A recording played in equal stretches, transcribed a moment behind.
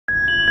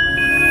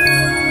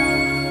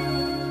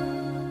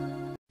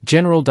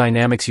General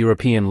Dynamics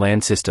European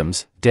Land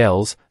Systems,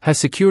 GDELS, has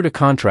secured a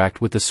contract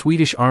with the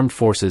Swedish Armed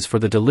Forces for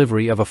the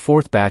delivery of a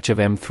fourth batch of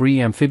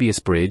M3 amphibious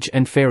bridge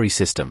and ferry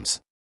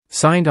systems.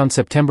 Signed on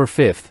September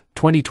 5,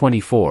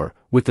 2024,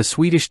 with the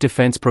Swedish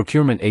Defence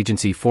Procurement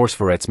Agency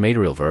Försvarets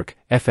Materielverk,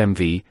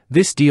 FMV,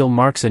 this deal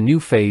marks a new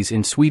phase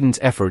in Sweden's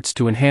efforts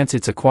to enhance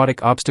its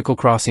aquatic obstacle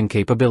crossing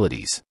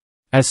capabilities.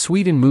 As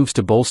Sweden moves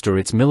to bolster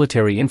its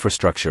military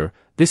infrastructure,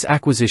 this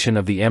acquisition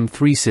of the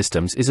M3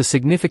 systems is a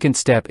significant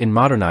step in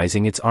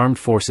modernizing its armed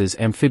forces'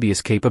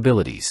 amphibious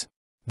capabilities.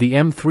 The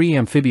M3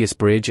 amphibious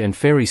bridge and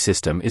ferry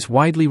system is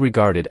widely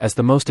regarded as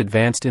the most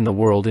advanced in the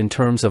world in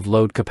terms of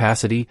load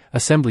capacity,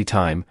 assembly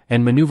time,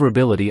 and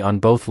maneuverability on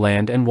both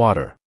land and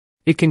water.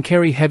 It can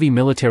carry heavy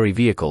military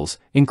vehicles,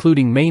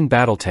 including main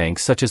battle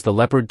tanks such as the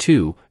Leopard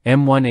 2,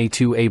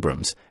 M1A2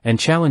 Abrams, and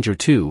Challenger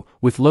 2,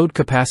 with load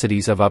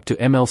capacities of up to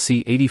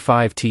MLC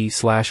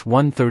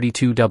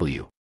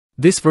 85T/132W.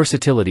 This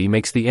versatility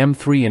makes the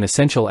M3 an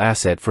essential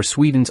asset for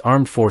Sweden's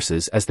armed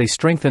forces as they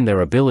strengthen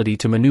their ability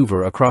to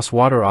maneuver across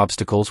water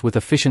obstacles with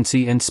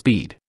efficiency and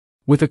speed.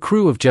 With a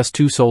crew of just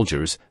 2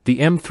 soldiers, the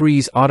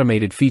M3's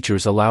automated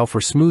features allow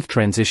for smooth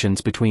transitions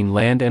between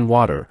land and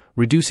water,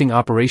 reducing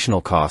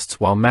operational costs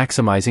while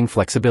maximizing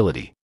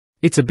flexibility.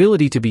 Its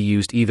ability to be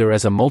used either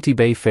as a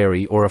multi-bay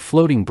ferry or a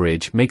floating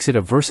bridge makes it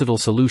a versatile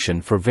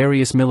solution for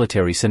various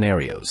military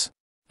scenarios.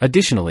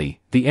 Additionally,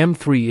 the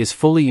M3 is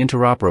fully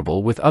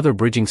interoperable with other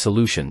bridging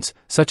solutions,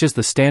 such as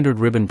the Standard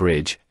Ribbon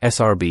Bridge,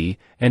 SRB,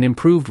 and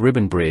Improved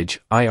Ribbon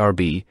Bridge,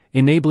 IRB,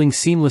 enabling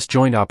seamless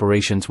joint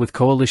operations with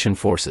coalition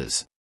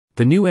forces.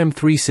 The new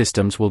M3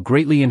 systems will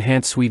greatly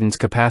enhance Sweden's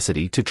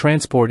capacity to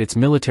transport its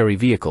military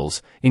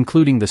vehicles,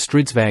 including the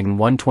Stridsvagn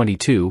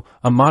 122,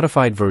 a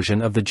modified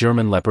version of the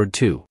German Leopard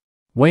 2.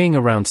 Weighing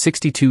around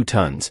 62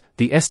 tons,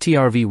 the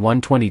STRV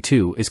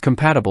 122 is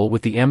compatible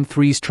with the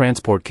M3's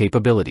transport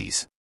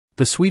capabilities.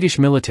 The Swedish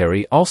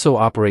military also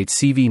operates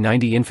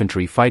CV-90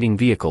 infantry fighting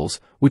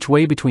vehicles, which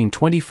weigh between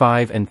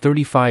 25 and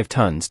 35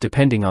 tons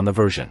depending on the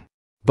version.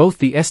 Both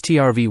the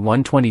STRV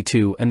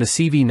 122 and the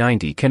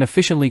CV-90 can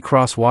efficiently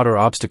cross water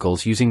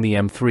obstacles using the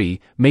M3,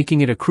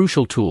 making it a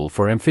crucial tool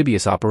for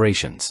amphibious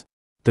operations.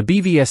 The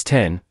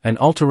BvS-10, an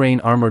all-terrain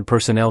armored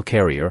personnel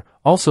carrier,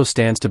 also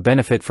stands to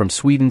benefit from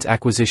Sweden's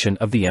acquisition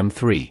of the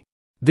M3.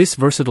 This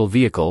versatile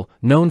vehicle,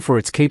 known for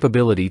its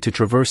capability to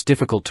traverse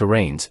difficult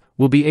terrains,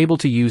 will be able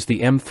to use the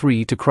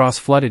M3 to cross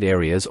flooded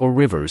areas or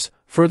rivers,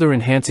 further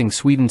enhancing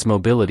Sweden's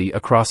mobility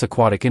across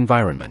aquatic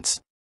environments.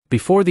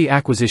 Before the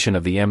acquisition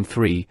of the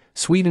M3,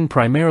 Sweden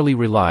primarily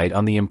relied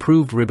on the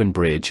Improved Ribbon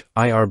Bridge,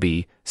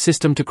 IRB,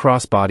 system to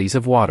cross bodies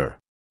of water.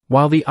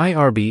 While the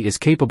IRB is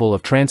capable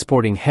of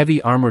transporting heavy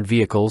armored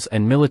vehicles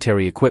and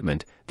military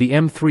equipment, the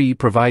M3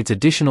 provides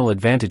additional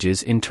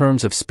advantages in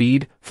terms of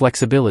speed,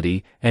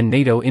 flexibility, and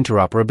NATO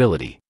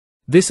interoperability.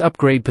 This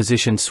upgrade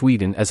positions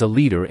Sweden as a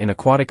leader in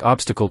aquatic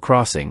obstacle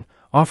crossing,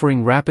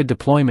 offering rapid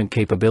deployment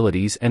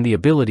capabilities and the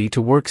ability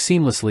to work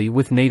seamlessly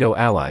with NATO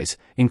allies,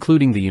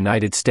 including the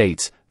United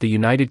States, the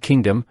United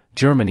Kingdom,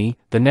 Germany,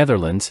 the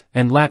Netherlands,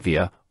 and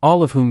Latvia,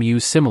 all of whom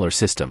use similar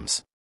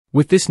systems.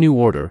 With this new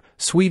order,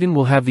 Sweden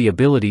will have the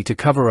ability to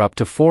cover up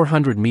to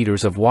 400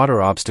 meters of water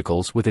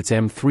obstacles with its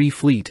M3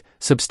 fleet,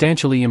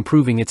 substantially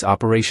improving its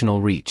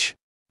operational reach.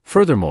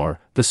 Furthermore,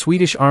 the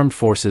Swedish Armed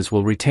Forces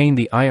will retain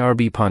the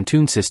IRB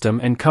pontoon system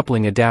and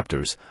coupling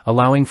adapters,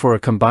 allowing for a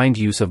combined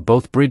use of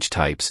both bridge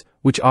types,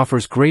 which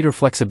offers greater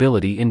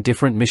flexibility in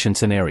different mission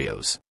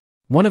scenarios.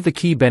 One of the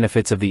key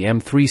benefits of the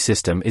M3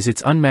 system is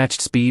its unmatched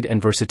speed and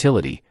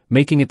versatility,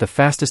 making it the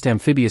fastest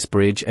amphibious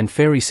bridge and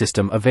ferry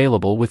system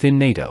available within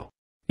NATO.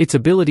 Its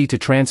ability to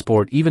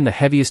transport even the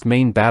heaviest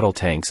main battle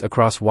tanks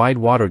across wide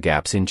water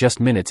gaps in just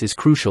minutes is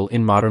crucial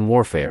in modern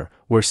warfare,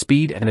 where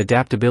speed and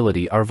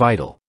adaptability are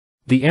vital.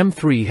 The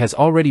M3 has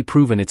already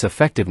proven its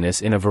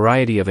effectiveness in a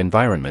variety of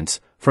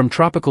environments, from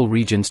tropical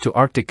regions to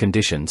Arctic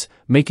conditions,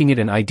 making it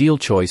an ideal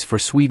choice for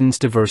Sweden's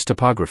diverse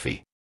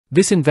topography.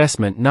 This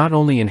investment not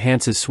only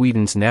enhances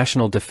Sweden's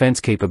national defense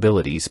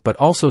capabilities but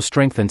also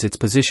strengthens its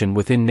position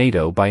within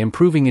NATO by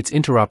improving its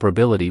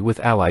interoperability with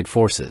allied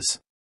forces.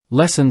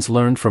 Lessons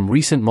learned from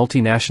recent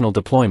multinational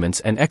deployments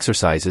and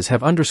exercises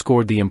have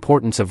underscored the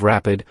importance of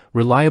rapid,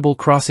 reliable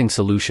crossing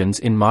solutions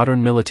in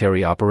modern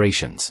military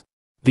operations.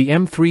 The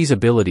M3's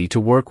ability to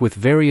work with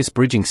various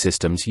bridging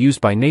systems used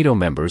by NATO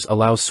members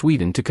allows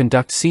Sweden to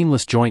conduct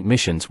seamless joint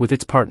missions with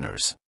its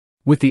partners.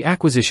 With the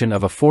acquisition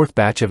of a fourth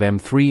batch of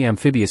M3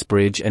 amphibious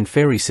bridge and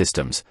ferry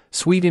systems,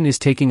 Sweden is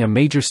taking a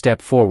major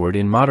step forward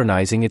in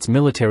modernizing its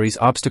military's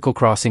obstacle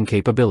crossing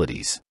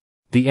capabilities.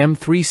 The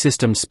M3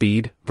 system's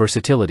speed,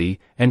 versatility,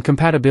 and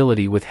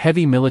compatibility with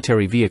heavy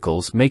military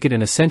vehicles make it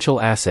an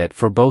essential asset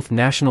for both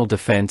national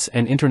defense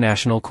and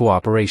international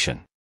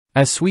cooperation.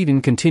 As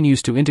Sweden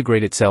continues to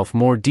integrate itself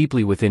more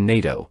deeply within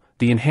NATO,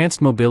 the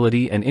enhanced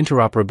mobility and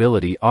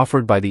interoperability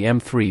offered by the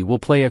M3 will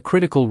play a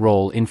critical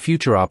role in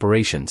future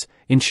operations,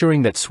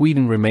 ensuring that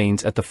Sweden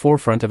remains at the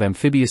forefront of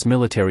amphibious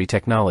military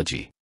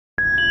technology.